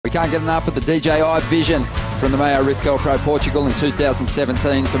can't get enough of the DJI vision from the MEO Ripkel Pro Portugal in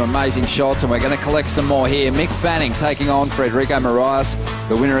 2017. Some amazing shots, and we're going to collect some more here. Mick Fanning taking on Frederico Morais,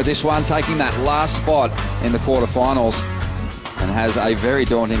 the winner of this one, taking that last spot in the quarterfinals, and has a very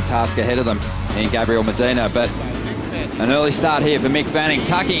daunting task ahead of them in Gabriel Medina. But an early start here for Mick Fanning,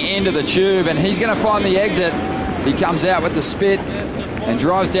 tucking into the tube, and he's going to find the exit. He comes out with the spit and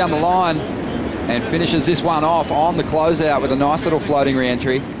drives down the line and finishes this one off on the closeout with a nice little floating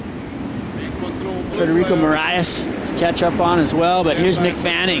re-entry. Frederico Morais to catch up on as well, but here's Mick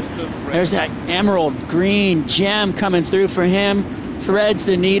Fanning. There's that emerald green gem coming through for him. Threads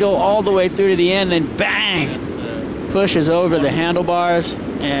the needle all the way through to the end, then bang! Pushes over the handlebars,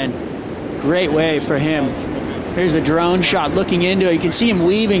 and great wave for him. Here's a drone shot looking into it. You can see him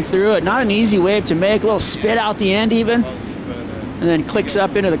weaving through it. Not an easy wave to make, a little spit out the end even, and then clicks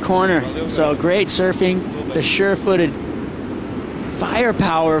up into the corner. So great surfing, the sure-footed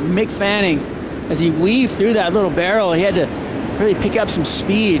firepower of Mick Fanning. As he weaved through that little barrel, he had to really pick up some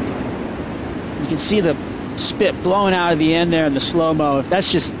speed. You can see the spit blowing out of the end there in the slow-mo.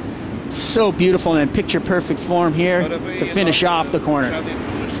 That's just so beautiful, and picture-perfect form here to finish off the corner.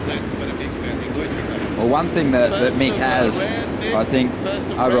 Well, one thing that Mick has, I think,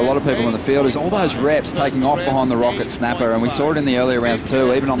 over a lot of people in the field is all those reps taking off behind the rocket snapper, and we saw it in the earlier rounds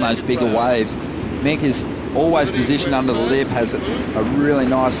too, even on those bigger waves. Mick is always positioned under the lip, has a really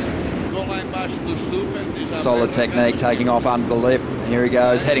nice solid technique taking off under the lip. Here he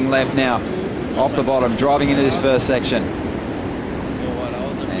goes, heading left now, off the bottom, driving into this first section.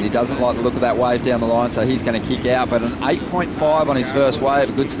 And he doesn't like the look of that wave down the line, so he's going to kick out. But an 8.5 on his first wave,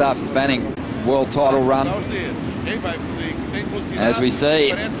 a good start for Fanning. World title run. As we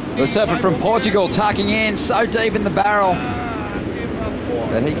see, the surfer from Portugal tucking in so deep in the barrel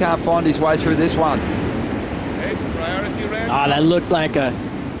that he can't find his way through this one. Oh, that looked like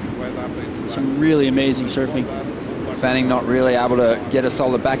some really amazing surfing. Fanning not really able to get a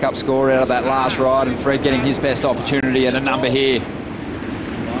solid backup score out of that last ride, and Fred getting his best opportunity at a number here.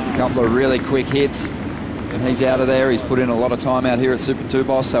 A couple of really quick hits, and he's out of there. He's put in a lot of time out here at Super 2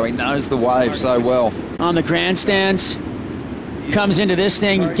 Boss, so he knows the wave so well. On the grandstands, comes into this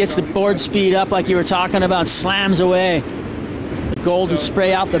thing, gets the board speed up like you were talking about, slams away the golden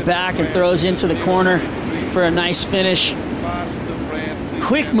spray out the back and throws into the corner for a nice finish.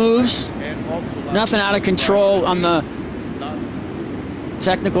 Quick moves, nothing out of control on the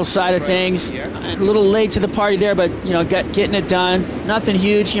technical side of things. A little late to the party there, but you know, getting it done. Nothing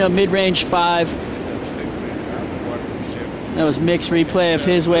huge, you know, mid-range 5. That was Mick's replay of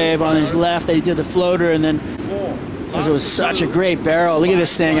his wave on his left. They did the floater, and then because it was such a great barrel. Look at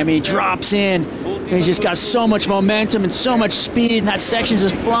this thing. I mean, he drops in. And he's just got so much momentum and so much speed, and that section's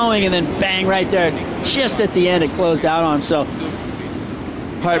just flowing, and then bang right there. Just at the end, it closed out on him. So,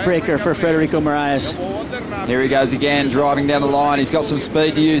 heartbreaker for Frederico Morais. Here he goes again, driving down the line. He's got some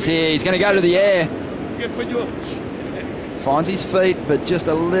speed to use here. He's going to go to the air. Finds his feet, but just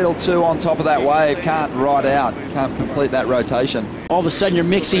a little too on top of that wave. Can't ride out, can't complete that rotation. All of a sudden, you're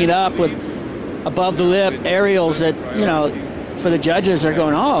mixing it up with above the lip aerials that, you know, for the judges, they're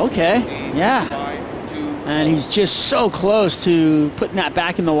going, oh, okay, yeah. And he's just so close to putting that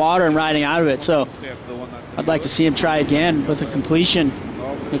back in the water and riding out of it. So I'd like to see him try again with a completion.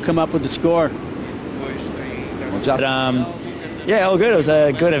 He'll come up with the score. Yeah, all good. It was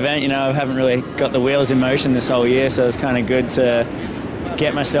a good event. You know, I haven't really got the wheels in motion this whole year, so it's kind of good to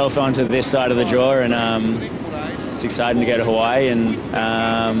get myself onto this side of the draw, and it's exciting to go to Hawaii and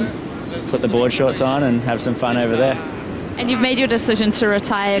put the board shorts on and have some fun over there. And you've made your decision to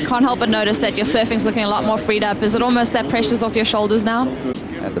retire. Can't help but notice that your surfing's looking a lot more freed up. Is it almost that pressure's off your shoulders now?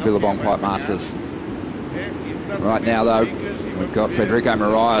 At the Billabong Pipe Masters. Right now, though, we've got Frederico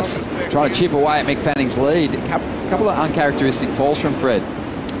Morais trying to chip away at Mick Fanning's lead. A couple of uncharacteristic falls from Fred.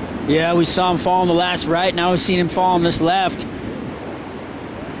 Yeah, we saw him fall on the last right. Now we've seen him fall on this left.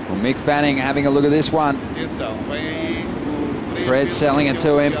 Well, Mick Fanning having a look at this one. Fred selling it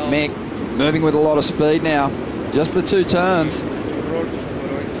to him. Mick moving with a lot of speed now. Just the 2 turns.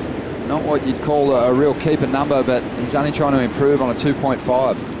 Not what you'd call a real keeper number, but he's only trying to improve on a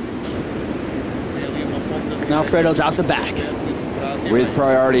 2.5. Now Fredo's out the back. With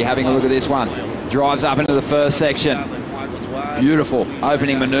priority, having a look at this one. Drives up into the first section. Beautiful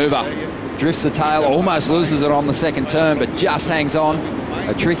opening maneuver. Drifts the tail, almost loses it on the second turn, but just hangs on.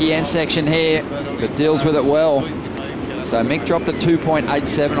 A tricky end section here, but deals with it well. So Mick dropped a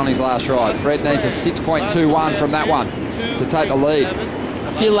 2.87 on his last ride. Fred needs a 6.21 from that one to take the lead.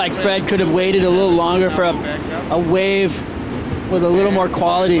 I feel like Fred could have waited a little longer for a wave with a little more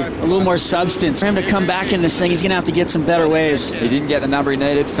quality, a little more substance. For him to come back in this thing, he's going to have to get some better waves. He didn't get the number he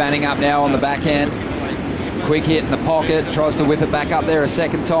needed. Fanning up now on the backhand. Quick hit in the pocket, tries to whip it back up there a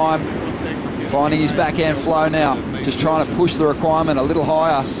second time. Finding his backhand flow now. Just trying to push the requirement a little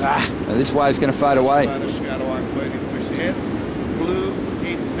higher. Now this wave's going to fade away.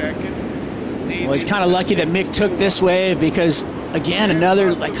 Well, he's kind of lucky that Mick took this wave because, again,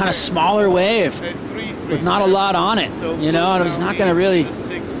 another like kind of smaller wave with not a lot on it, you know, and he's not going to really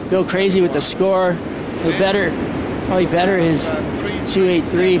go crazy with the score. Probably better his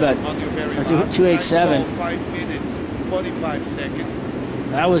 283, but or 287.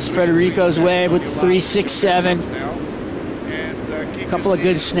 That was Frederico's wave with 367. A couple of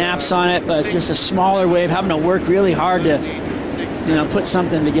good snaps on it, but just a smaller wave, having to work really hard to, you know, put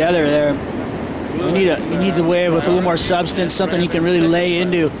something together there. He needs a wave with a little more substance, something he can really lay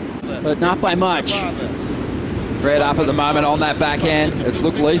into, but not by much. Fred up at the moment on that backhand. It's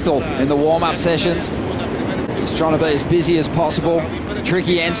looked lethal in the warm-up sessions. He's trying to be as busy as possible.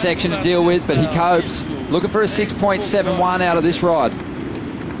 Tricky end section to deal with, but he copes. Looking for a 6.71 out of this ride.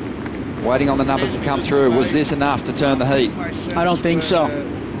 Waiting on the numbers to come through. Was this enough to turn the heat? I don't think so.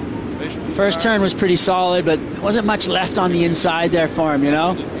 First turn was pretty solid, but there wasn't much left on the inside there for him, you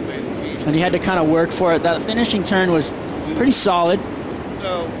know? And he had to kind of work for it. That finishing turn was pretty solid.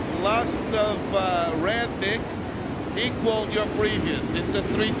 So, last of red, Mick, equaled your previous. It's a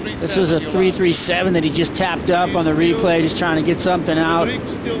 337. This was a 337 that he just tapped up on the replay, just trying to get something out.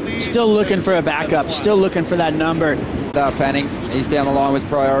 Still looking for a backup, still looking for that number. Fanning, he's down the line with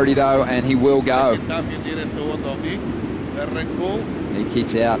priority though, and he will go. He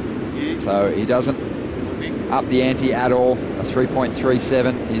kicks out, so he doesn't up the ante at all. A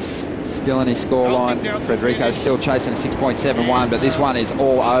 3.37 is still in his scoreline. Frederico's still chasing a 6.71, but this one is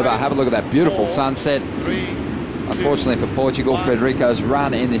all over. Have a look at that beautiful sunset. Unfortunately for Portugal, Frederico's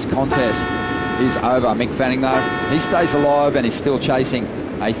run in this contest is over. Mick Fanning though, he stays alive and he's still chasing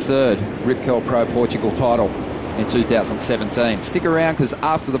a third Rip Curl Pro Portugal title in 2017. Stick around because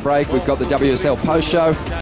after the break we've got the WSL post show.